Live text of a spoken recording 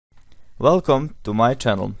Welcome to my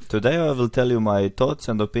channel. Today I will tell you my thoughts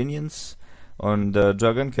and opinions on the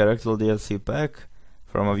Dragan character DLC pack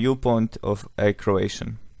from a viewpoint of a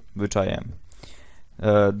Croatian, which I am.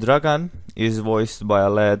 Dragan is voiced by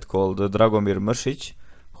a lad called Dragomir Mršić,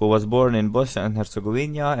 who was born in Bosnia and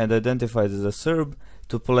Herzegovina and identifies as a Serb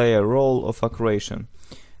to play a role of a Croatian,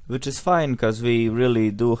 which is fine because we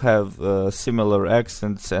really do have similar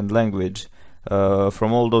accents and language.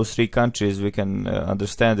 From all those three countries we can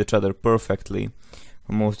understand each other perfectly.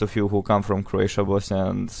 Most of you who come from Croatia, Bosnia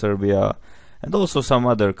and Serbia and also some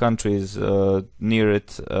other countries near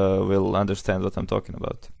it will understand what I'm talking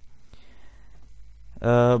about.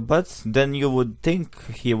 But then you would think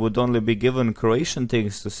he would only be given Croatian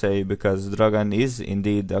things to say, because Dragan is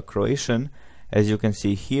indeed a Croatian, as you can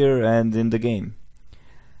see here and in the game.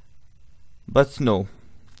 But no.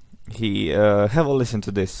 Have a listen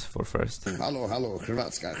to this for first. Halo,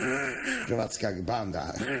 Hrvatska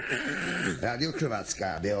banda, Radio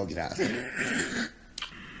Hrvatska, Beograd.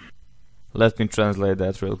 Let me translate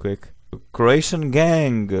that real quick. Croatian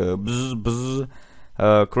gang, bzz,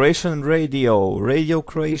 bzz. Croatian radio, Radio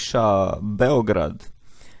Croatia, Beograd.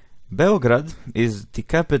 Beograd is the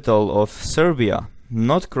capital of Serbia,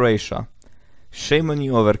 not Croatia. Shame on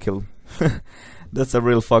you, Overkill. That's a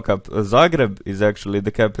real fuck up. Zagreb is actually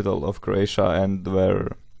the capital of Croatia and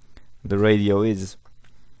where the radio is.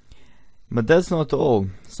 But that's not all.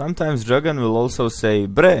 Sometimes Dragan will also say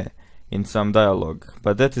bre in some dialogue,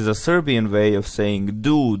 but that is a Serbian way of saying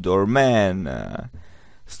dude or man,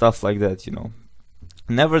 stuff like that, you know.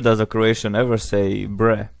 Never does a Croatian ever say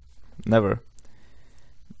bre. Never.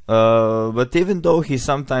 But even though he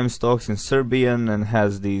sometimes talks in Serbian and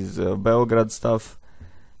has these Beograd stuff,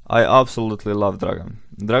 I absolutely love Dragan.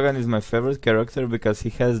 Dragan is my favorite character because he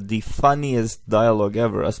has the funniest dialogue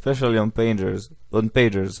ever, especially on pagers.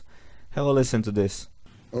 Have a listen to this.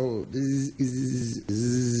 Oh,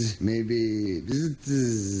 maybe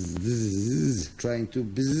trying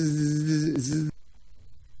to.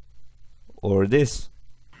 Or this.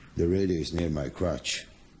 The radio is near my crotch.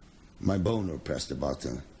 My boner pressed the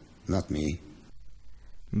button, not me.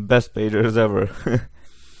 Best pagers ever.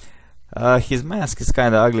 His mask is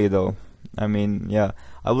kinda ugly though. I mean, yeah,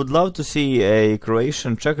 I would love to see a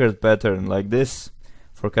Croatian checkered pattern like this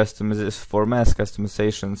for mask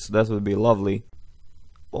customizations. That would be lovely.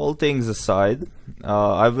 All things aside,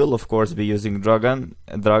 I will of course be using Dragan,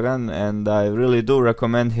 and I really do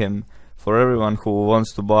recommend him for everyone who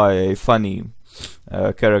wants to buy a funny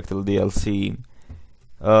character DLC.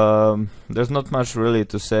 There's not much really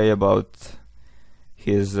to say about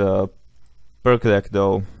his perk deck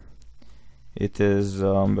though. It is,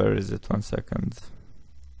 where is it? 1 second.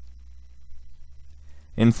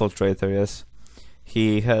 Infiltrator, yes.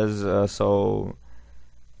 He has, so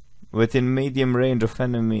within medium range of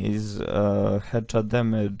enemies, headshot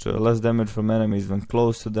damage, less damage from enemies when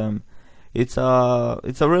close to them. It's a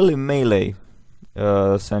really melee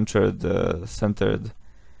centered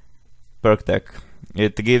perk deck.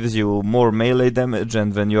 It gives you more melee damage,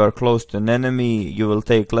 and when you are close to an enemy you will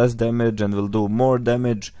take less damage and will do more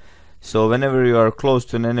damage. So whenever you are close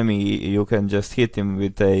to an enemy you can just hit him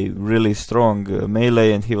with a really strong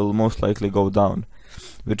melee and he will most likely go down,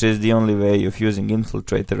 which is the only way of using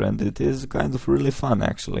Infiltrator, and it is kind of really fun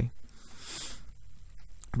actually.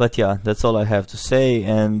 But yeah, that's all I have to say,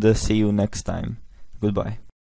 and see you next time. Goodbye.